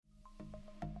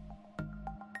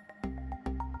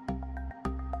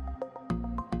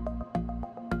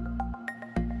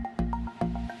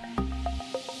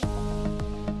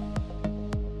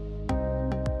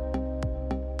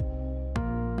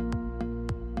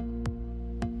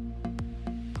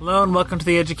Hello and welcome to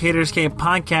the Educator Escape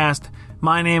podcast.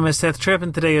 My name is Seth Tripp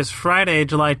and today is Friday,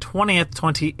 July 20th,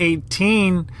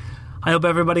 2018. I hope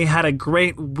everybody had a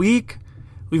great week.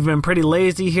 We've been pretty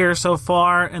lazy here so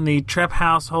far in the Tripp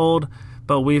household,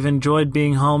 but we've enjoyed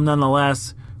being home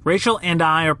nonetheless. Rachel and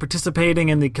I are participating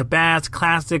in the Kabaz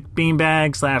Classic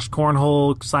Beanbag /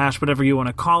 Cornhole / whatever you want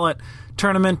to call it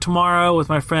tournament tomorrow with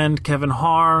my friend Kevin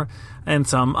Haar and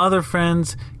some other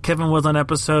friends. Kevin was on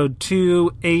episode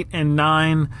 2, 8, and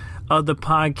 9 of the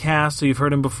podcast, so you've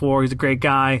heard him before. He's a great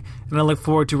guy, and I look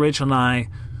forward to Rachel and I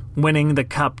winning the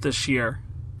cup this year.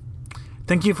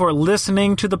 Thank you for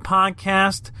listening to the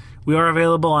podcast. We are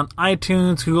available on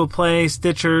iTunes, Google Play,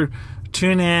 Stitcher,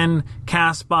 TuneIn,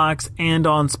 CastBox, and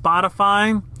on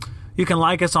Spotify. You can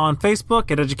like us on Facebook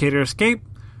at Educator Escape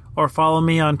or follow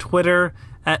me on Twitter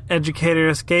at Educator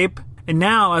Escape. And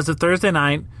now, as of Thursday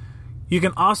night, you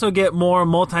can also get more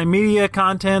multimedia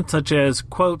content such as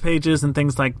quote pages and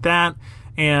things like that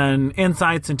and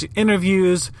insights into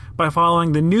interviews by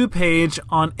following the new page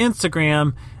on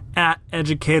Instagram at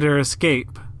Educator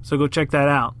Escape. So go check that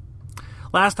out.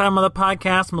 Last time on the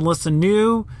podcast, Melissa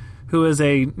New, who is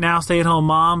a now stay-at-home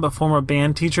mom but former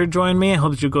band teacher, joined me. I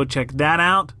hope that you go check that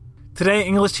out. Today,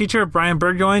 English teacher Brian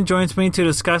Burgoyne joins me to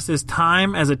discuss his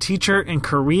time as a teacher in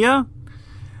Korea,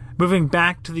 moving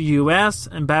back to the U.S.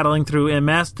 and battling through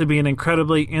MS to be an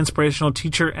incredibly inspirational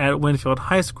teacher at Winfield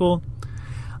High School.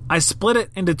 I split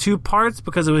it into 2 parts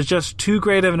because it was just too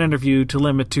great of an interview to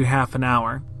limit to half an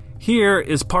hour. Here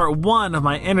is part 1 of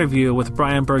my interview with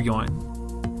Brian Burgoyne.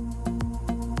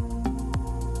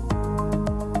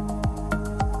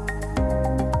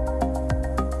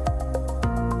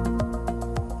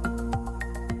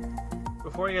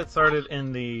 Before I get started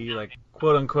in the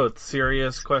quote-unquote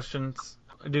serious questions,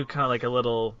 I do kind of like a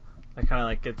little, I kind of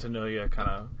like get to know you kind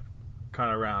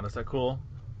of round. Is that cool?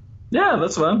 Yeah,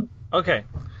 that's fun. Okay.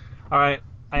 All right.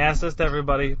 I asked this to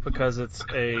everybody because it's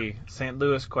a St.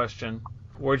 Louis question.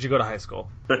 Where'd you go to high school?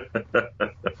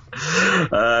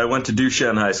 I went to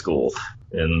Duchesne High School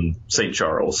in St.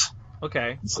 Charles.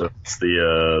 Okay. So it's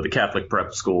the Catholic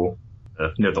prep school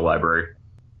near the library.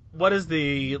 What is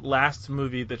the last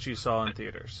movie that you saw in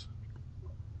theaters?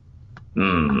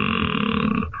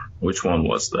 Which one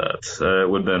was that? It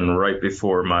would have been right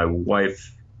before my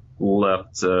wife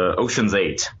left. Ocean's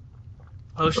 8.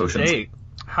 Ocean's 8.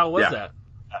 How was that?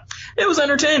 It was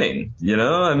entertaining. You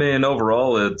know, I mean,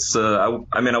 overall, it's. I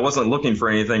wasn't looking for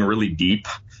anything really deep,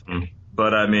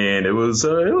 but I mean, it was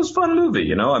a fun movie.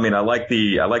 You know, I mean, I like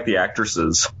the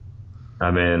actresses.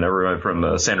 I mean, everyone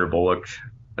from Sandra Bullock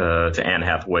to Anne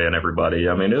Hathaway and everybody.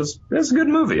 I mean, it was a good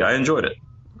movie. I enjoyed it.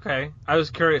 Okay. I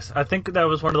was curious. I think that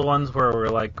was one of the ones where we're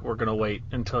going to wait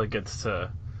until it gets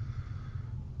to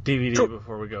DVD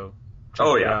before we go.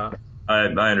 Oh, yeah. I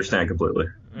understand completely.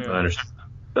 Yeah. I understand.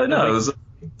 But no, it was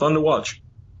fun to watch.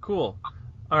 Cool.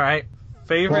 All right.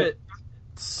 Favorite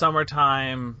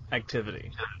summertime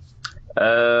activity?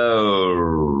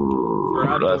 Or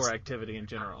outdoor activity in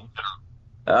general?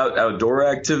 Outdoor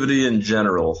activity in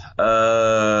general.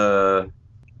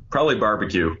 Probably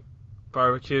barbecue.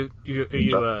 Barbecue? Are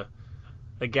you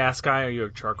a gas guy or are you a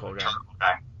charcoal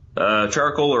guy?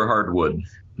 Charcoal or hardwood,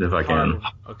 if I can.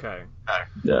 Okay.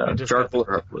 Yeah, charcoal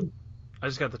or hardwood. I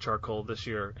just got the charcoal this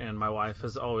year, and my wife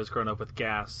has always grown up with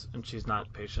gas, and she's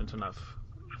not patient enough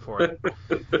for it.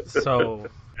 So.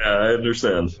 Yeah, I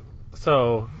understand.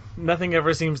 So nothing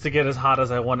ever seems to get as hot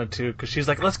as I wanted to, because she's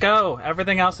like, "Let's go!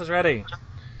 Everything else is ready."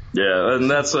 Yeah, and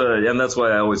that's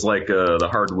why I always like the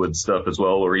hardwood stuff as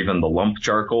well, or even the lump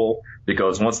charcoal,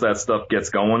 because once that stuff gets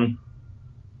going,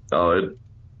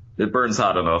 it burns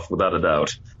hot enough, without a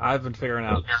doubt. I've been figuring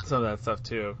out some of that stuff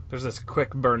too. There's this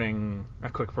quick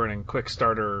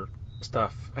starter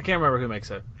stuff. I can't remember who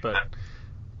makes it, but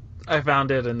I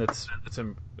found it, and it's a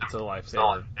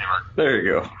lifesaver. There you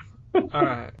go. All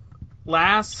right,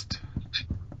 last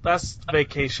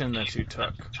vacation that you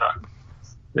took.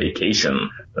 Vacation.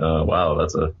 Wow,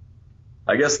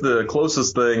 I guess the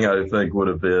closest thing I think would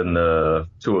have been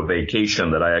to a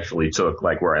vacation that I actually took,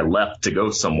 like where I left to go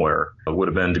somewhere, would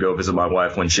have been to go visit my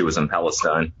wife when she was in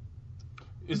Palestine.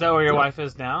 Is that where your wife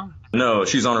is now? No,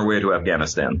 she's on her way to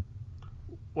Afghanistan.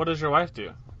 What does your wife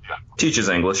do? Teaches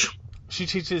English. She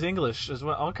teaches English as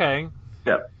well. Okay.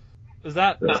 Yeah. Is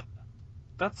that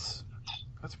that's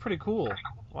pretty cool.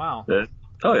 Wow.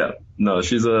 Oh yeah. No,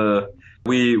 she's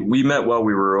we met while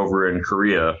we were over in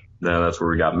Korea. That's where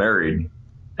we got married.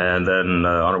 And then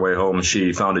on her way home,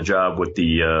 she found a job with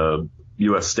the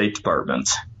U.S. State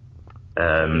Department.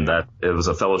 And that it was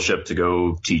a fellowship to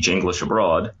go teach English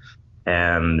abroad.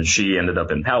 And she ended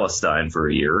up in Palestine for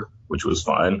a year, which was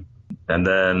fine. And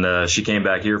then she came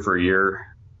back here for a year.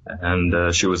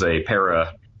 and she was a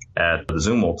para at the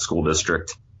Zumwalt School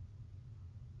District.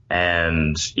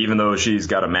 And even though she's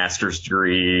got a master's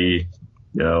degree,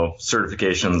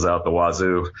 certifications out the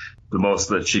wazoo, the most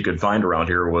that she could find around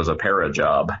here was a para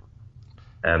job.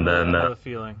 And then, I have a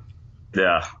feeling.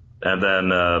 Yeah. And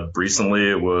then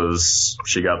recently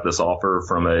she got this offer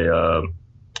from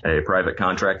a private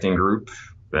contracting group,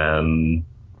 and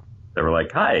they were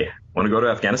like, "Hi, want to go to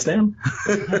Afghanistan?"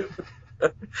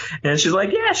 And she's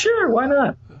like, "Yeah, sure, why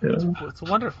not?" It's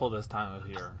wonderful this time of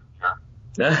year.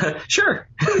 Sure.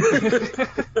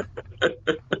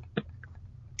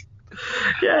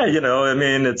 Yeah,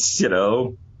 it's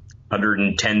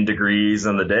 110 degrees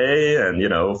in the day and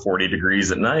 40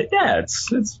 degrees at night. Yeah,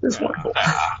 it's wonderful.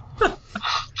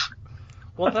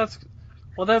 Well,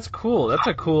 that's cool. That's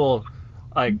a cool,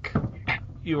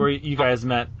 you guys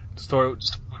met story.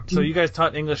 So you guys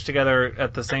taught English together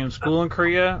at the same school in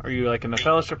Korea? Are you in a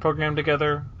fellowship program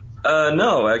together?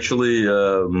 No, actually,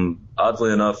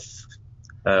 oddly enough,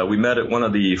 we met at one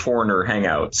of the foreigner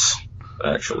hangouts.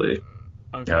 Actually,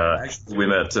 okay. We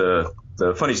met.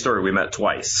 The funny story, we met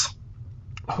twice.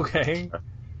 Okay.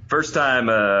 First time,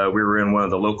 we were in one of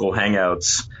the local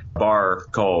hangouts bar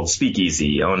called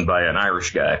Speakeasy, owned by an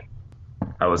Irish guy.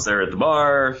 I was there at the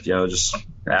bar, just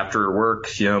after work,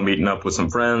 meeting up with some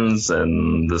friends,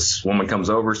 and this woman comes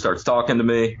over, starts talking to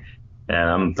me, and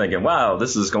I'm thinking, wow,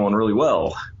 this is going really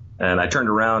well. And I turned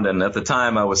around, and at the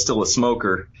time I was still a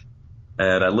smoker,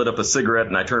 and I lit up a cigarette,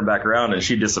 and I turned back around, and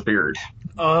she disappeared.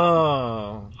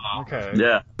 Oh, okay.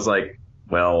 Yeah, I was like,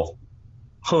 well,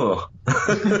 huh.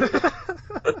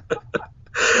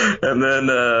 And then,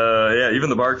 even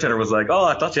the bartender was like, "Oh,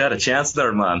 I thought you had a chance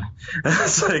there, man." I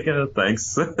was like,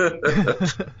 "Thanks."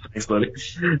 Thanks, buddy.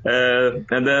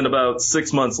 And then about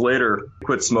 6 months later,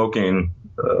 quit smoking,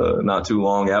 not too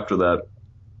long after that.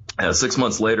 6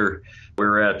 months later, we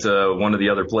were at one of the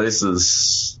other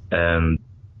places, and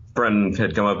a friend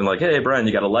had come up and like, "Hey, Brian,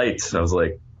 you got a light?" And I was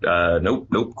like,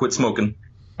 nope, quit smoking.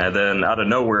 And then out of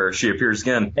nowhere, she appears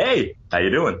again. "Hey, how you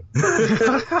doing?"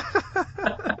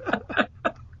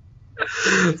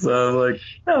 So I was like,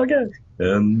 "Oh, okay."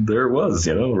 And there it was,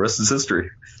 the rest is history.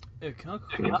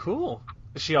 Cool.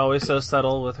 Is she always so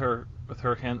subtle with her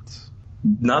hints?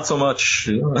 Not so much.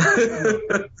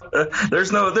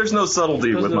 There's no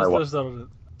subtlety with my wife. All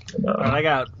right, I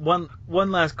got one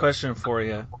last question for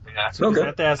you. So Okay. I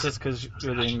have to ask this because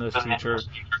you're the English teacher.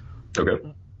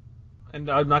 Okay. And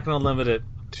I'm not going to limit it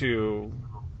to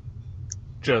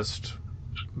just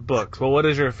books. But what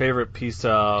is your favorite piece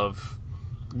of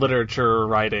literature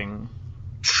writing?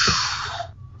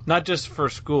 Not just for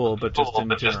school, but just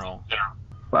in general.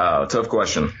 Wow, tough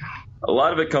question. A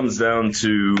lot of it comes down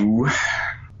to,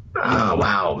 oh,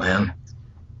 wow, man.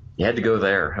 You had to go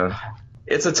there, huh?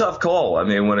 It's a tough call. I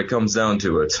mean, when it comes down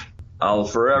to it, I'll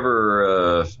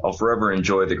forever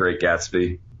enjoy The Great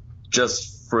Gatsby,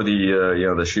 just for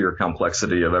the sheer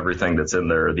complexity of everything that's in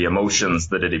there, the emotions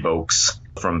that it evokes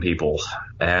from people,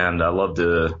 and I love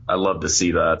to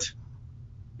see that,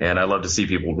 and I love to see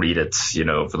people read it,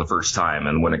 for the first time,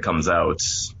 and when it comes out,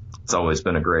 it's always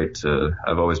been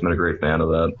I've always been a great fan of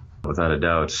that, without a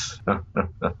doubt.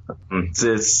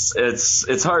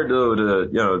 It's hard though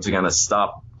to kind of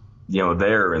stop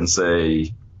there and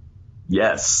say,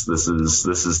 yes, this is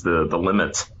the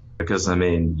limit, because I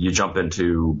mean, you jump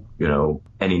into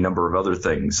any number of other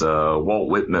things. Walt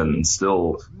Whitman,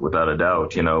 still without a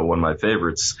doubt, one of my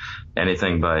favorites.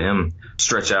 Anything by him.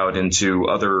 Stretch out into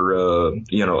other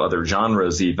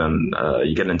genres even.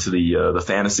 You get into the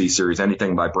fantasy series,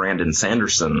 anything by Brandon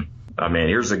Sanderson. I mean,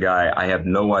 here's a guy, I have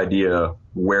no idea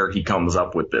where he comes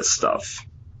up with this stuff.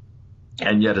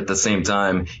 And yet at the same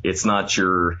time, it's not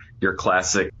your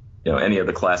classic, any of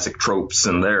the classic tropes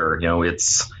in there.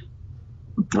 It's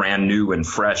brand new and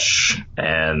fresh,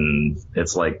 and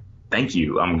it's like, thank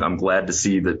you. I'm glad to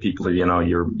see that people are,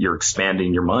 you're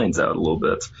expanding your minds out a little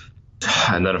bit.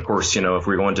 And then, of course, if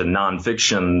we go into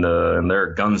nonfiction, and there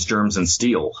are Guns, Germs, and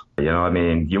Steel. I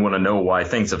mean, you want to know why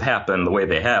things have happened the way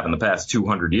they have in the past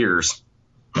 200 years.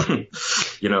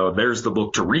 There's the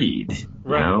book to read.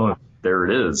 Right. There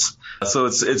it is. So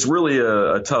it's really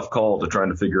a tough call to trying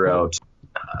to figure out.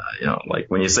 Like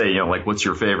when you say, what's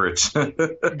your favorite?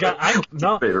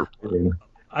 Favorite reading?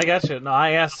 I got you. No, I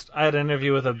had an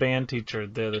interview with a band teacher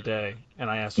the other day, and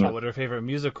I asked her what her favorite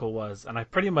musical was, and I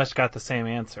pretty much got the same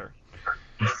answer.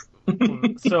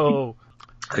 So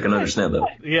I can understand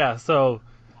that. Yeah. So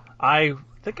I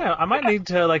think I might need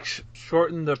to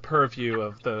shorten the purview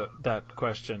of that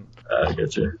question. I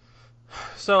get you.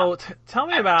 So tell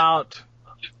me about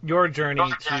your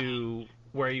journey to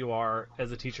where you are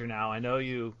as a teacher now. I know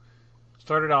you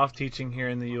started off teaching here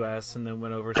in the U.S. and then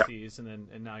went overseas, and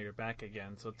now you're back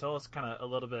again. So tell us kind of a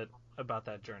little bit about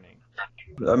that journey.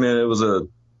 I mean, it was a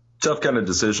tough kind of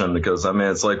decision because, I mean,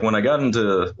 it's like when I got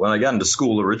into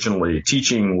school originally,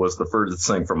 teaching was the furthest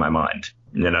thing from my mind,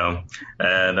 you know?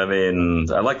 And I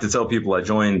mean, I like to tell people I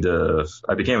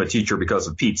became a teacher because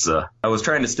of pizza. I was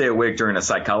trying to stay awake during a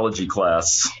psychology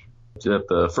class at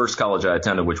the first college I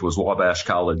attended, which was Wabash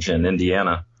College in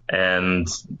Indiana. And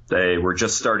they were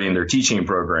just starting their teaching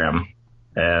program.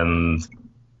 And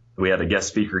we had a guest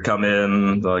speaker come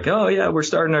in. They're like, oh, yeah, we're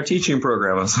starting our teaching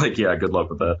program. I was like, yeah, good luck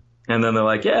with that. And then they're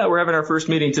like, yeah, we're having our first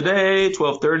meeting today,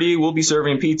 12:30. We'll be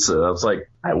serving pizza. I was like,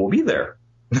 I will be there.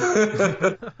 You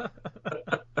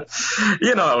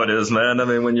know how it is, man. I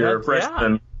mean, when you're a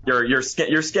freshman,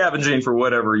 you're scavenging for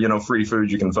whatever, you know, free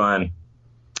food you can find.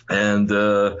 And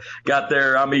got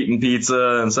there, I'm eating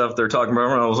pizza and stuff they're talking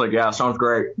about. And I was like, yeah, sounds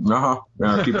great. Yeah,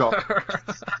 keep talking.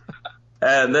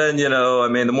 And then, you know, I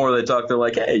mean, the more they talk, they're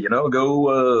like, hey, you know,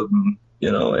 go,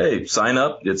 you know, hey, sign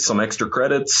up, get some extra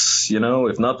credits, you know,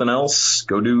 if nothing else,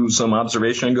 go do some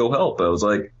observation and go help. I was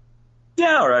like,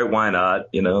 yeah, all right, why not?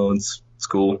 You know, it's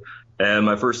cool. And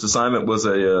my first assignment was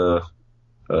a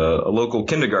local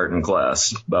kindergarten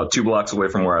class about 2 blocks away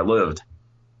from where I lived.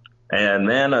 And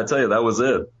man, I tell you, that was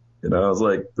it. You know, I was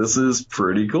like, this is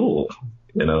pretty cool.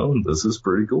 You know, this is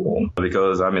pretty cool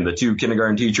because, I mean, the 2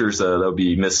 kindergarten teachers, that would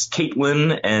be Miss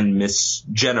Caitlin and Miss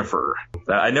Jennifer.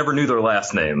 I never knew their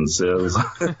last names. It was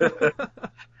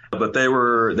but they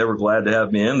were glad to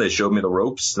have me in. They showed me the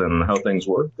ropes and how things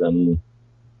worked. And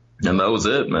that was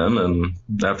it, man. And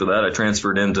after that, I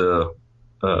transferred into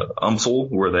UMSL,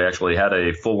 where they actually had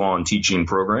a full-on teaching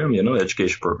program, you know,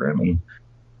 education program.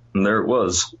 And there it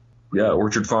was. Yeah,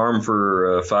 Orchard Farm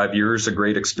for 5 years. A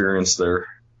great experience there.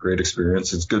 Great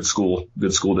experience. It's good school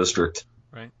district.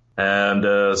 Right.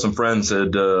 And some friends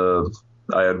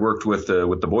I had worked with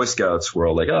the Boy Scouts were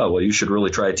all like, oh, well, you should really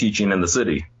try teaching in the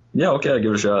city. Yeah, okay, I'll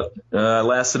give it a shot.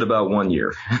 Lasted about 1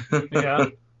 year. Yeah.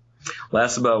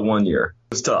 Lasted about 1 year.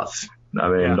 It was tough. I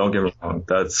mean, Don't get me wrong.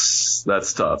 That's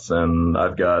tough. And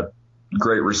I've got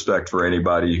great respect for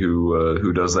anybody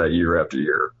who does that year after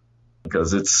year.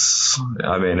 Because it's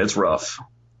rough.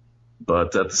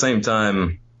 But at the same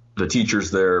time, the teachers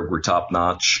there were top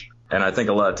notch. And I think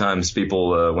a lot of times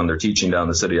people, when they're teaching down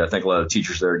the city, I think a lot of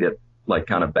teachers there get like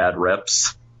kind of bad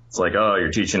reps. It's like, oh,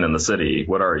 you're teaching in the city.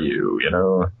 What are you? You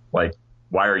know, like,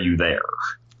 why are you there?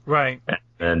 Right.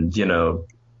 And, you know,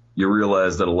 you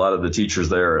realize that a lot of the teachers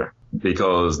there,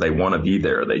 because they want to be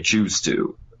there, they choose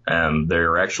to. And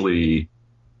they're actually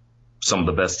some of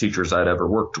the best teachers I'd ever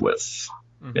worked with.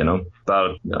 You know,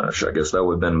 about, I guess that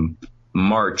would have been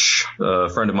March. A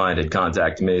friend of mine had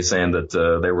contacted me saying that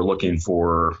they were looking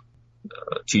for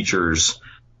teachers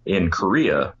in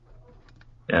Korea.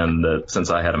 And that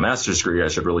since I had a master's degree, I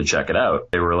should really check it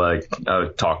out. They were like, I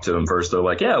talked to them first. They're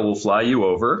like, yeah, we'll fly you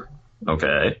over.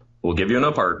 Okay. We'll give you an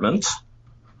apartment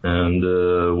and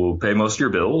we'll pay most of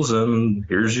your bills. And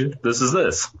this is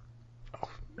this.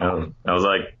 I was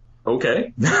like,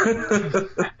 okay.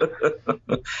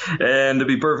 And to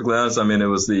be perfectly honest, I mean, it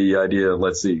was the idea of,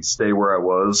 let's see, stay where I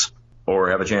was or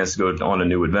have a chance to go on a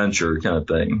new adventure kind of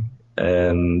thing.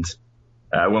 And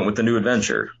I went with the new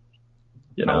adventure.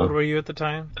 You know? How old were you at the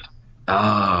time?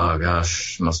 Oh,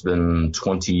 gosh, must have been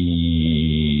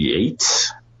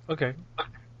 28. Okay.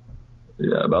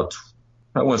 Yeah, I want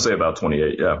to say about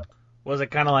 28, yeah. Was it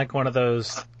kind of like one of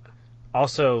those,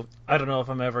 also, I don't know if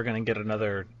I'm ever going to get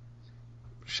another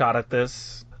shot at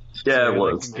this? Yeah, so it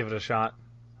was. Give it a shot.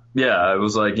 Yeah, I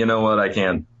was like, you know what, I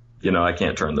can't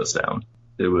turn this down.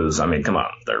 It was, I mean, come on,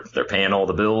 they're paying all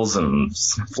the bills and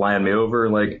flying me over.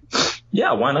 Like,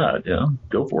 yeah, why not? You know,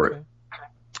 go for it.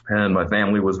 And my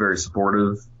family was very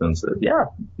supportive and said, yeah,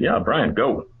 Brian,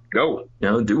 go, you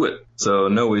know, do it. So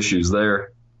no issues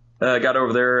there. I got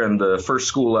over there, and the first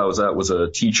school I was at was a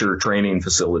teacher training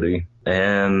facility.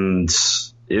 And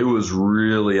it was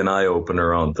really an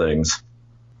eye-opener on things.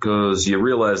 Because you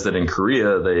realize that in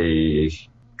Korea, they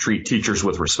treat teachers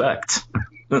with respect.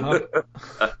 I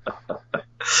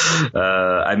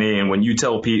mean, when you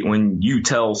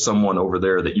tell someone over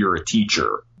there that you're a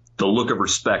teacher, the look of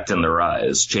respect in their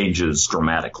eyes changes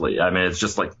dramatically. I mean, it's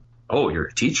just like, oh, you're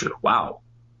a teacher. Wow.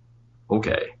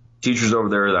 Okay. Teachers over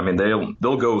there, I mean,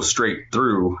 they'll go straight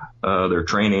through their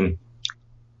training,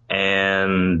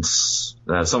 and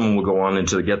someone will go on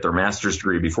to get their master's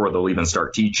degree before they'll even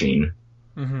start teaching.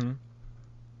 Mm-hmm.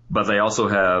 But they also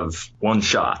have one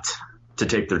shot to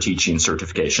take their teaching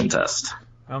certification test.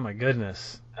 Oh, my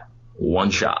goodness.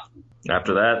 One shot.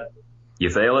 After that, you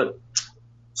fail it,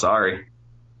 sorry.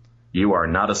 You are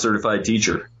not a certified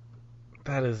teacher.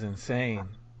 That is insane.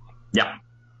 Yeah.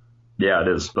 Yeah, it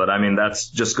is. But I mean, that's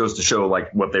just goes to show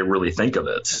like what they really think of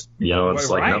it. You know, it's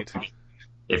Right. no,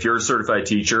 if you're a certified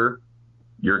teacher,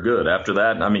 you're good. After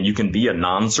that, I mean, you can be a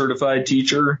non-certified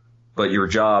teacher, but your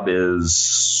job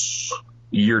is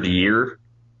year to year.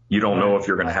 You don't know if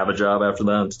you're going to have a job after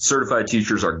that. Certified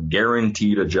teachers are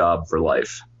guaranteed a job for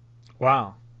life.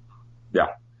 Wow.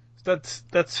 Yeah. That's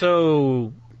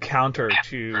so counter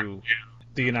to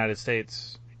the United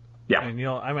States. Yeah.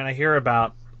 And I hear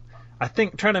about,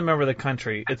 trying to remember the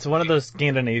country. It's one of those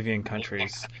Scandinavian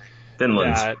countries.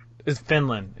 Finland. That is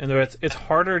Finland. And it's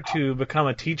harder to become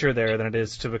a teacher there than it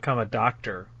is to become a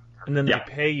doctor. And then they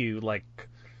pay you like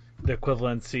the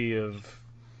equivalency of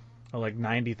like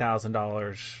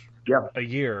 $90,000 a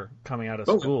year coming out of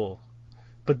school.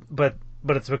 But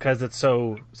it's because it's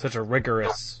such a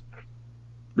rigorous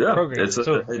program.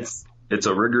 It's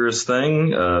a rigorous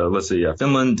thing. Let's see,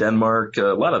 Finland, Denmark,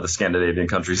 a lot of the Scandinavian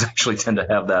countries actually tend to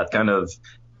have that kind of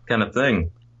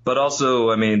thing. But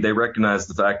also, I mean, they recognize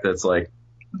the fact that it's like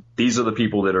these are the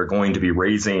people that are going to be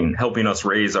helping us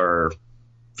raise our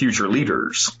future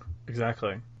leaders.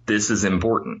 Exactly. This is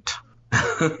important.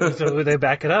 So they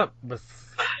back it up with.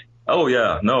 Oh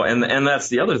yeah, no, and that's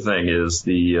the other thing is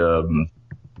there's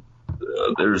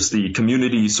the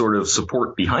community sort of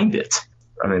support behind it.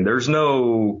 I mean, there's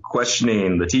no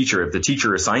questioning the teacher. If the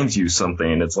teacher assigns you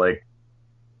something, it's like,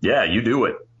 yeah, you do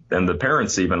it. And the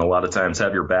parents even a lot of times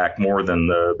have your back more than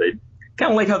they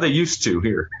kind of like how they used to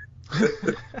here.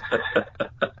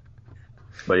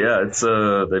 But yeah, it's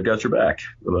they've got your back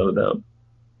without a doubt.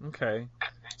 Okay.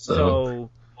 So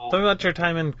tell me about your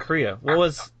time in Korea. What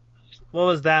was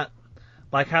that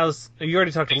like? You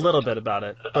already talked a little bit about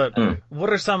it, but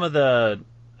what are some of the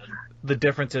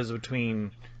differences between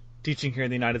teaching here in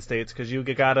the United States? Because you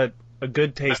got a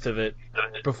good taste of it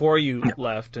before you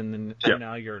left, and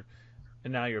now you're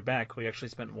back. We actually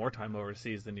spent more time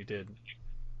overseas than you did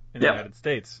in the United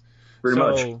States. Pretty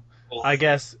much. I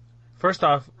guess first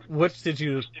off, which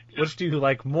do you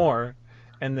like more?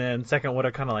 And then second, what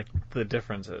are kind of like the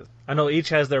differences? I know each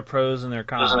has their pros and their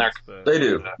cons. But... They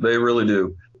do. They really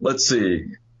do. Let's see.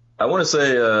 I want to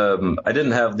say I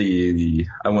didn't have the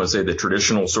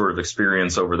traditional sort of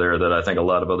experience over there that I think a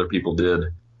lot of other people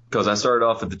did, because I started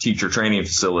off at the teacher training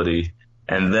facility,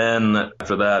 and then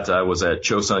after that I was at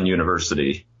Chosun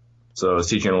University. So I was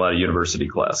teaching a lot of university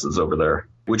classes over there,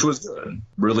 which was good.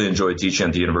 Really enjoyed teaching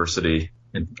at the university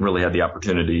and really had the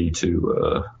opportunity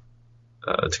to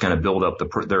kind of build up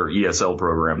their ESL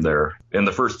program there. In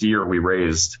the first year, we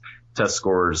raised test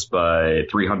scores by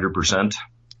 300%.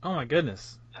 Oh my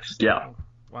goodness. Yeah.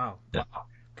 Wow. Yeah.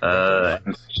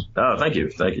 Thank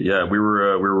you. Yeah, we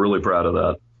were really proud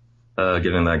of that,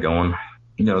 getting that going.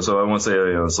 So I want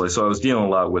to say, so I was dealing a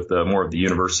lot with more of the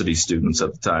university students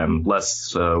at the time,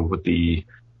 less with the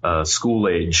school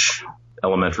age,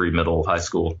 elementary, middle, high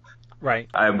school. Right.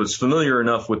 I was familiar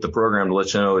enough with the program to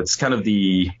let you know it's kind of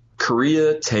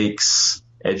Korea takes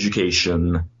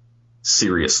education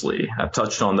seriously. I've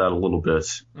touched on that a little bit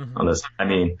on this. I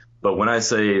mean, but when I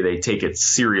say they take it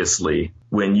seriously,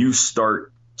 when you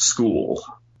start school,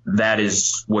 that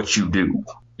is what you do.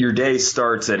 Your day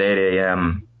starts at 8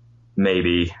 a.m.,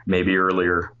 maybe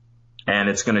earlier, and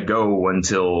it's going to go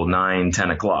until 9,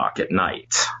 10 o'clock at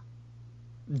night.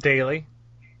 Daily?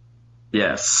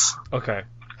 Yes. Okay.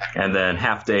 And then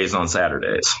half days on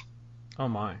Saturdays. Oh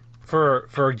my.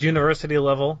 For university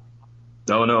level?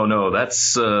 No.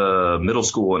 That's middle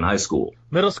school and high school.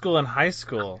 Middle school and high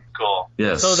school. Cool.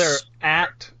 Yes. So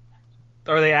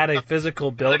are they at a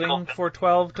physical building for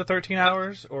 12 to 13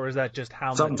 hours, or is that just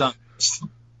how much? Sometimes.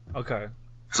 Okay.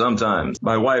 Sometimes.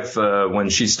 My wife, when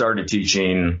she started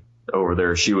teaching over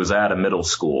there, she was at a middle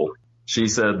school. She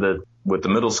said that with the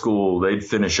middle school, they'd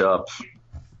finish up.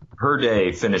 Her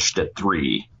day finished at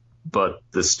 3, but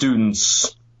the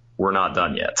students were not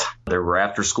done yet. There were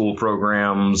after-school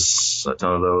programs, a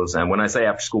ton of those. And when I say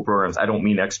after-school programs, I don't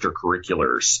mean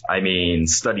extracurriculars. I mean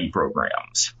study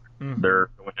programs. Mm-hmm.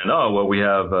 They're going we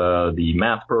have the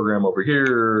math program over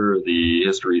here, the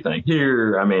history thing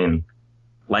here. I mean,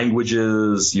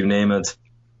 languages, you name it.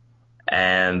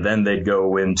 And then they'd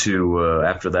go into,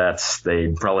 after that,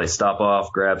 they'd probably stop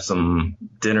off, grab some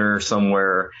dinner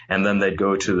somewhere, and then they'd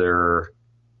go to their,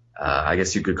 I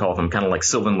guess you could call them kind of like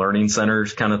Sylvan Learning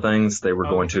Centers kind of things. They were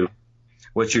going to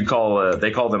what you'd call,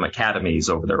 they call them academies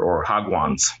over there, or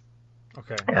hagwons.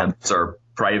 Okay. And it's our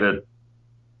private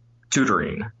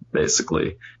tutoring,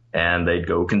 basically. And they'd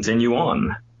go continue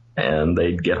on, and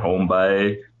they'd get home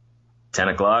by 10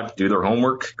 o'clock, do their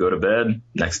homework, go to bed.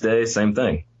 Next day, same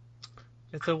thing.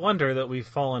 It's a wonder that we've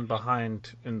fallen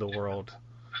behind in the world.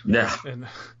 Yeah.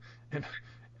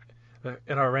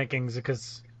 in our rankings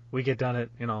because we get done at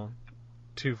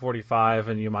 2:45,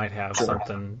 and you might have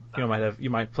something. You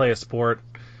might play a sport.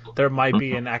 There might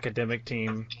be an academic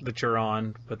team that you're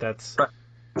on, but that's.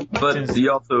 But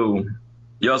you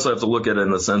also have to look at it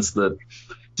in the sense that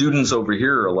students over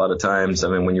here, a lot of times, I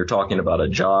mean, when you're talking about a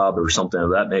job or something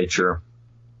of that nature,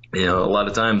 a lot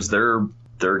of times they're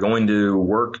going to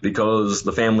work because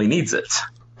the family needs it.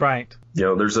 Right.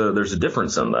 There's a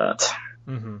difference in that.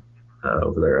 Mm-hmm.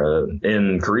 Over there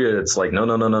in Korea, it's like no,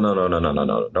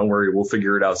 don't worry, we'll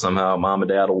figure it out somehow. Mom and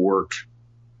dad will work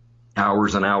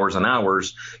hours and hours and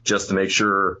hours just to make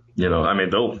sure. I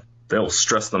mean, they'll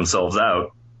stress themselves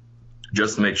out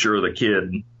just to make sure the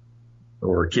kid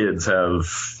or kids have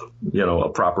a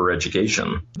proper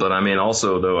education. But I mean,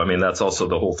 also though, I mean that's also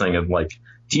the whole thing of like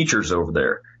teachers over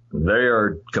there. They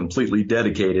are completely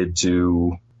dedicated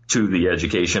to the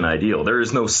education ideal. There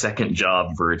is no second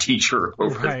job for a teacher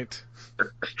over right. there.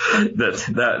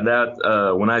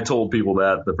 That when I told people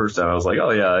that the first time, I was like,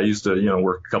 oh yeah, I used to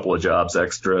work a couple of jobs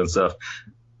extra and stuff.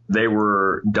 They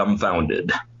were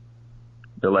dumbfounded.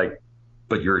 They're like,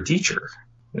 but you're a teacher.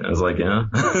 And I was like, yeah.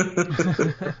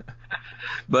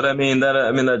 But I mean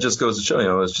that just goes to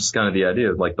show, it's just kind of the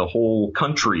idea of like the whole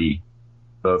country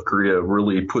of Korea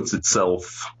really puts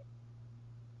itself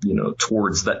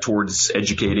towards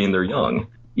educating their young,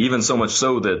 even so much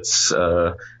so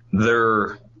that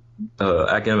their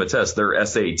academic test, their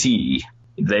SAT,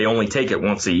 they only take it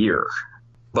once a year,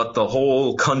 but the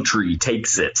whole country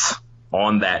takes it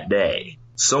on that day.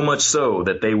 So much so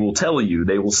that they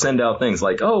will send out things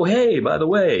like, oh, hey, by the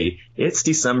way, it's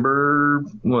December,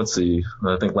 I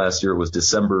think last year was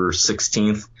December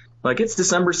 16th. Like, it's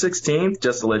December 16th,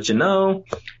 just to let you know.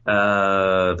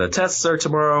 The tests are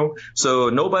tomorrow, so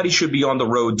nobody should be on the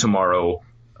road tomorrow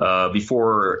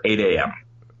before 8 a.m.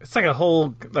 It's like a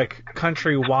whole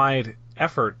countrywide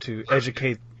effort to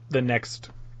educate the next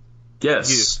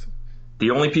youth.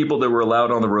 The only people that were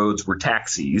allowed on the roads were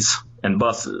taxis and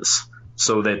buses,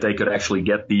 so that they could actually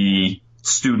get the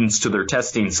students to their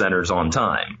testing centers on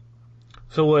time.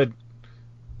 So would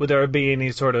there be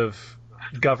any sort of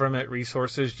government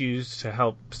resources used to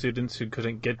help students who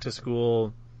couldn't get to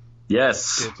school?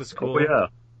 Yes. Get to school?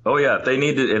 Oh yeah. If they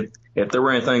needed, if there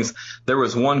were any things, there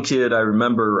was one kid I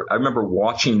remember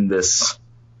watching this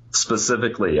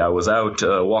specifically. I was out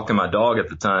walking my dog at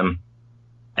the time,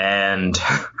 and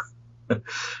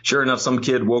sure enough, some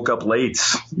kid woke up late,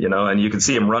 and you could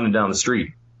see him running down the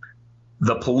street.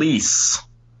 The police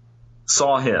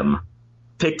saw him,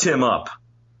 picked him up,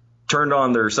 turned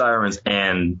on their sirens,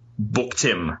 and booked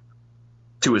him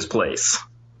to his place.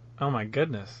 Oh my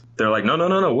goodness. They're like, no,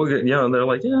 we'll get, they're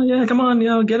like, yeah, come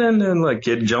on, get in. And like,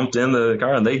 kid jumped in the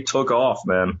car and they took off,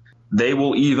 man. They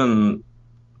will even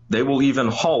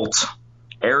halt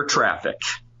air traffic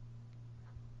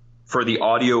for the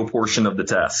audio portion of the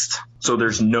test. So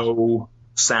there's no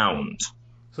sound.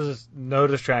 So there's no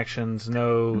distractions,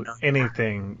 no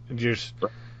anything. Just,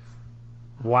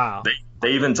 wow.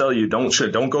 They even tell you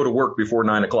don't go to work before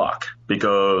 9 o'clock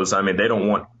because, I mean, they don't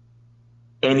want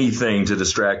anything to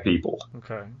distract people.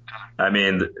 Okay. I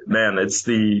mean, man, that's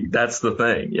the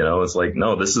thing, it's like,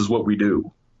 no, this is what we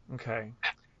do. Okay.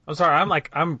 I'm sorry.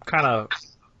 I'm kind of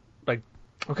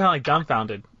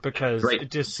dumbfounded because It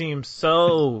just seems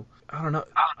so, I don't know.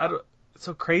 It's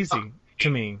so crazy to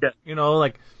me. Yeah.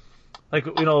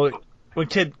 When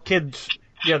kids,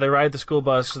 they ride the school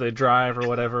bus or they drive or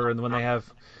whatever. And when they have,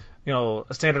 a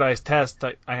standardized test,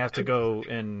 I have to go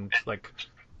and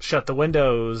shut the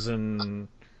windows and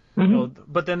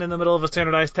but then in the middle of a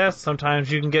standardized test,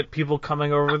 sometimes you can get people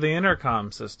coming over the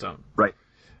intercom system. Right.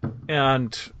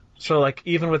 And so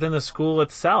even within the school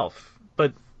itself,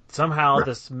 but somehow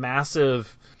this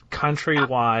massive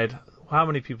countrywide, how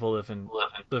many people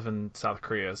live in South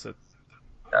Korea? Is it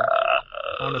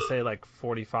I want to say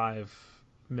 45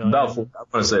 million. I want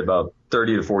to say about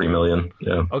 30 to 40 million.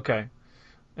 Yeah. Okay.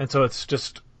 And so it's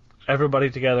just everybody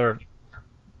together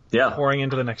pouring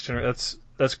into the next generation.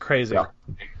 That's crazy. Yeah.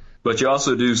 But you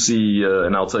also do see,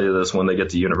 and I'll tell you this, when they get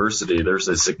to university, there's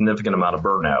a significant amount of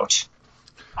burnout.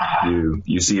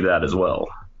 You see that as well.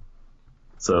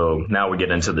 So now we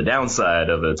get into the downside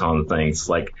of it on things.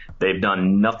 Like, they've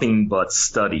done nothing but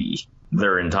study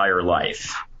their entire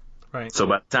life. Right. So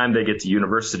by the time they get to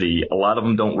university, a lot of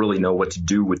them don't really know what to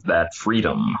do with that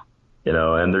freedom,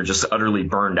 and they're just utterly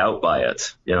burned out by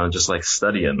it, just like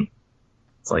studying.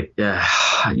 It's like, yeah,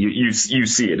 you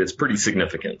see it. It's pretty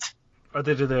significant.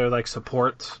 Do there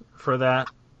support for that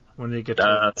when they get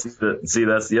to? See,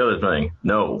 that's the other thing.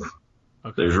 No,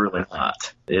 okay. There's really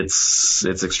not. It's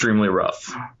extremely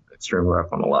rough. Extremely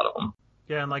rough on a lot of them.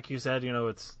 Yeah, and like you said,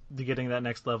 it's getting that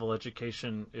next level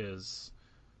education is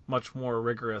much more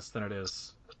rigorous than it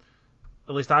is.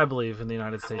 At least I believe in the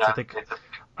United States. I think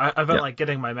I felt like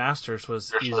getting my master's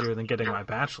was easier than getting my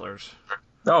bachelor's.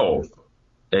 Oh,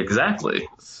 exactly.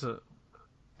 So,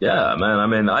 yeah, man. I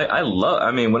mean,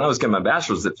 I mean, when I was getting my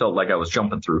bachelor's, it felt like I was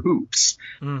jumping through hoops,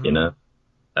 I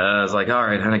was like, all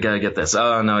right, I got to get this.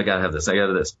 Oh, no, I got to have this. I got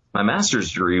to this. My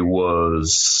master's degree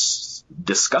was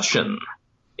discussion.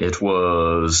 It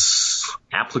was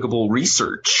applicable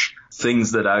research,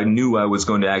 things that I knew I was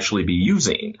going to actually be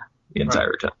using the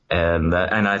entire time. And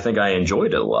I think I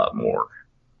enjoyed it a lot more.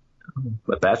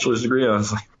 My bachelor's degree, I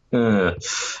was like,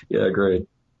 yeah, great.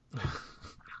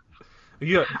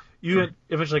 You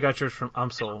eventually got yours from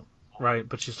UMSL, right?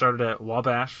 But you started at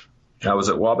Wabash? I was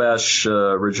at Wabash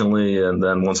originally, and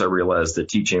then once I realized that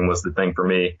teaching was the thing for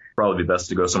me, probably be best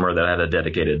to go somewhere that had a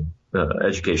dedicated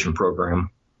education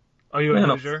program. Are you a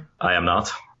Hoosier? I am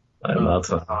not. I am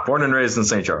not. Born and raised in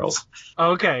St. Charles.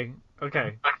 Okay.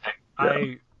 Yeah.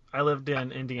 I lived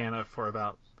in Indiana for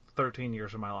about 13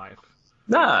 years of my life.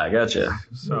 Ah, gotcha.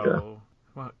 So, okay.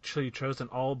 Well, so you chose an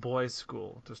all-boys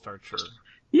school to start your...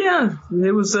 Yeah,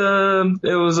 it was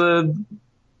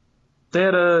they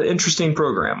had an interesting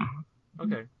program.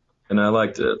 Okay. And I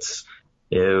liked it.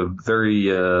 Very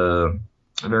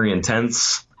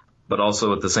intense, but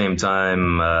also at the same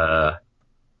time,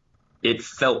 it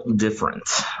felt different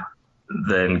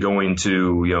than going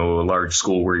to, a large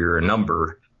school where you're a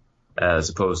number, as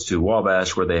opposed to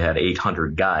Wabash where they had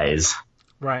 800 guys.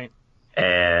 Right.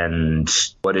 And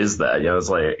what is that? It's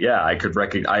like, yeah, I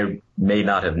may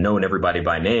not have known everybody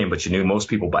by name, but you knew most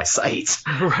people by sight.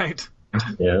 Right.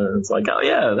 Yeah, it's like, oh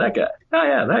yeah, that guy. Oh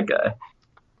yeah, that guy.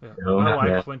 Yeah. My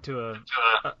wife went to a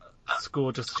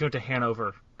school, she went to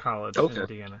Hanover College in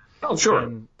Indiana. Oh, sure.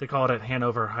 And they called it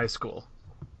Hanover High School.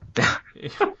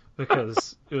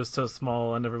 Because it was so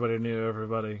small and everybody knew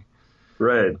everybody.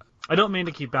 Right. I don't mean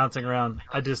to keep bouncing around.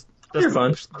 That's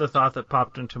the thought that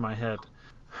popped into my head.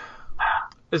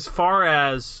 As far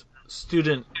as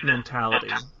student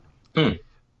mentality,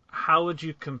 how would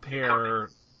you compare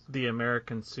the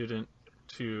American student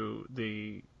to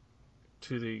the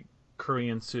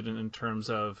Korean student in terms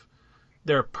of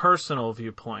their personal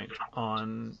viewpoint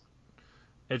on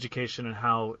education and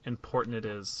how important it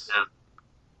is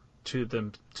to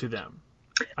them?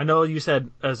 I know you said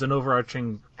as an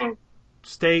overarching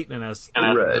state and as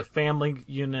the family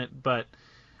unit, but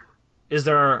is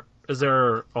there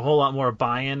a whole lot more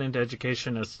buy-in into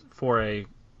education as for a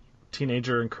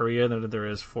teenager in Korea than there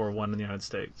is for one in the United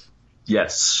States?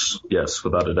 Yes,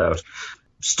 without a doubt.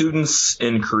 Students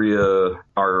in Korea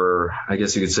are, I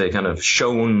guess you could say, kind of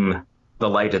shown the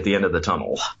light at the end of the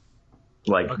tunnel.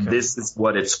 This is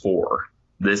what it's for.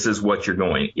 This is what you're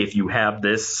going. If you have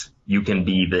this, you can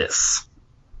be this.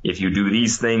 If you do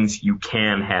these things, you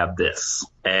can have this.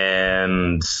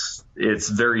 And it's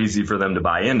very easy for them to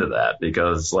buy into that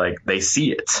because, they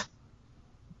see it.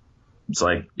 It's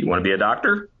like, you want to be a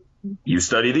doctor? You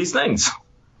study these things.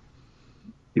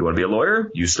 You want to be a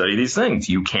lawyer? You study these things.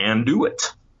 You can do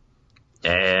it.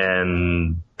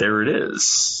 And there it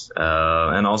is.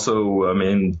 And also, I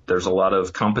mean, there's a lot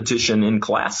of competition in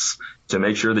class to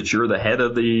make sure that you're the head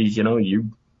of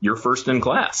you're first in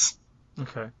class.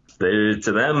 Okay.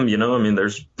 To them, I mean,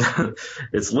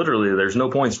 it's literally, there's no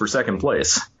points for second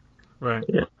place. Right.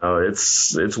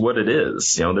 It's what it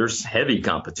is. There's heavy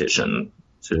competition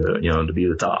to be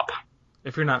the top.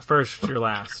 If you're not first, you're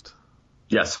last.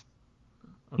 Yes.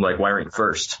 Okay. Like, why aren't you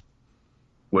first?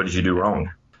 What did you do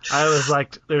wrong? I was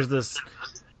like, there's this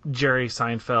Jerry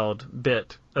Seinfeld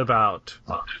bit about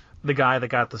the guy that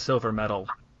got the silver medal.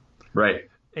 Right.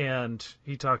 And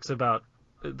he talks about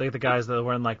the guys that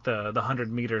were in the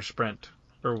 100-meter sprint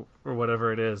or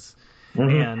whatever it is.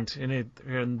 Mm-hmm.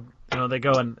 And they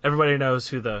go and everybody knows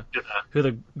who the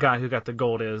guy who got the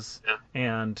gold is. Yeah.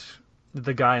 And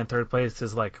the guy in third place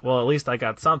is like, well, at least I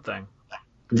got something.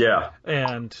 Yeah.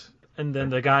 And then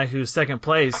the guy who's second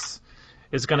place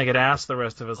is going to get asked the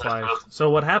rest of his life, so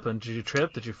what happened? Did you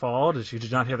trip? Did you fall? Did you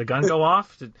not hear the gun go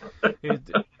off?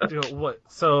 What?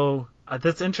 So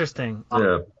that's interesting.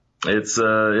 Yeah. It's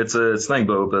a thing,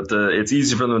 Bo, but it's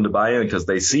easy for them to buy in because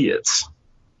they see it.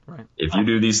 Right. If you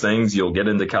do these things, you'll get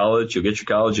into college, you'll get your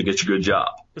college, you'll get your good job.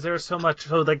 Is there so much?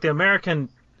 So the American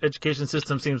education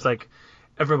system seems like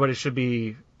everybody should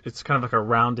be. It's kind of like a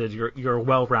rounded. You're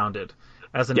well-rounded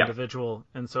as an individual,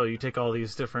 and so you take all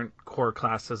these different core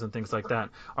classes and things like that.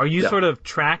 Are you sort of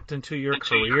tracked into your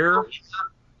career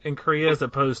in Korea as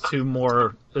opposed to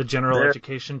more the general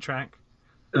education track?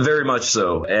 Very much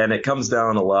so. And it comes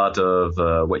down a lot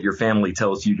of what your family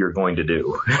tells you you're going to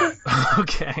do.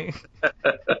 Okay.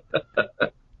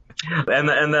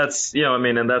 And that's,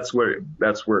 and that's where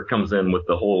it comes in with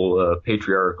the whole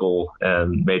patriarchal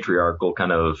and matriarchal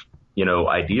kind of,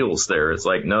 ideals there. It's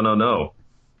like, no.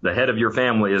 The head of your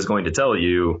family is going to tell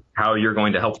you how you're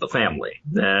going to help the family.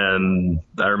 And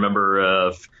I remember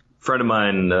a friend of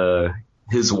mine,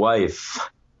 his wife,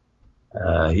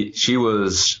 she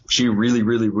really,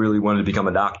 really, really wanted to become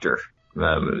a doctor.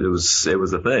 It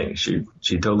was a thing. She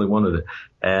totally wanted it.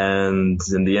 And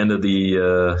in the end of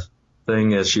the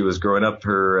thing, as she was growing up,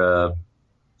 her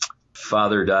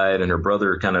father died and her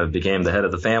brother kind of became the head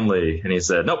of the family. And he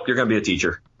said, nope, you're going to be a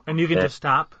teacher. And you can just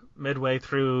stop midway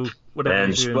through whatever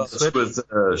and you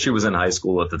do. she was in high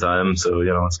school at the time. So,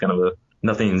 it's kind of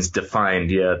nothing's defined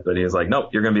yet. But he was like,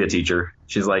 nope, you're going to be a teacher.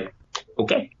 She's like,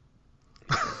 okay.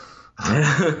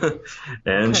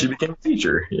 And she became a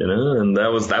teacher, and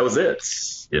that was it,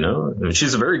 and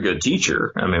she's a very good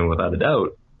teacher. I mean, without a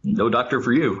doubt, no doctor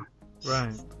for you.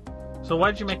 Right. So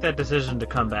why did you make that decision to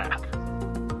come back?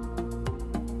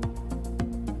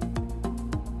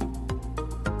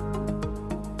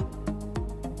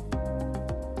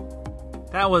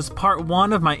 That was part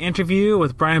 1 of my interview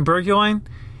with Brian Burgoyne.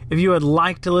 If you would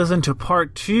like to listen to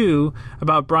part 2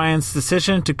 about Brian's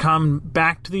decision to come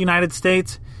back to the United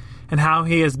States and how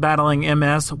he is battling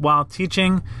MS while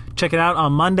teaching, check it out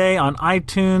on Monday on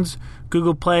iTunes,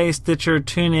 Google Play, Stitcher,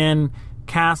 TuneIn,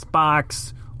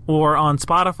 CastBox, or on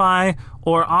Spotify,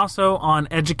 or also on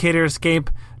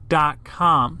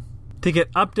educatorescape.com. To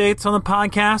get updates on the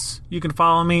podcast, you can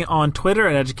follow me on Twitter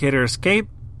at EducatorEscape,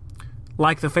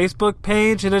 like the Facebook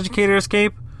page at Educator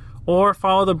Escape, or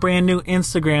follow the brand new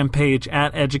Instagram page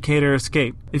at Educator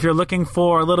Escape. If you're looking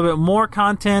for a little bit more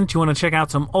content, you want to check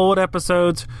out some old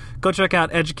episodes, go check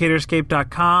out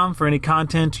educatorescape.com for any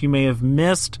content you may have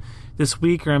missed this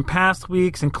week or in past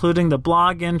weeks, including the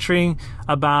blog entry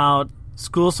about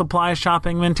school supply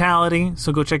shopping mentality.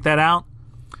 So go check that out.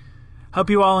 Hope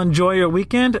you all enjoy your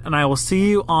weekend, and I will see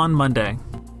you on Monday.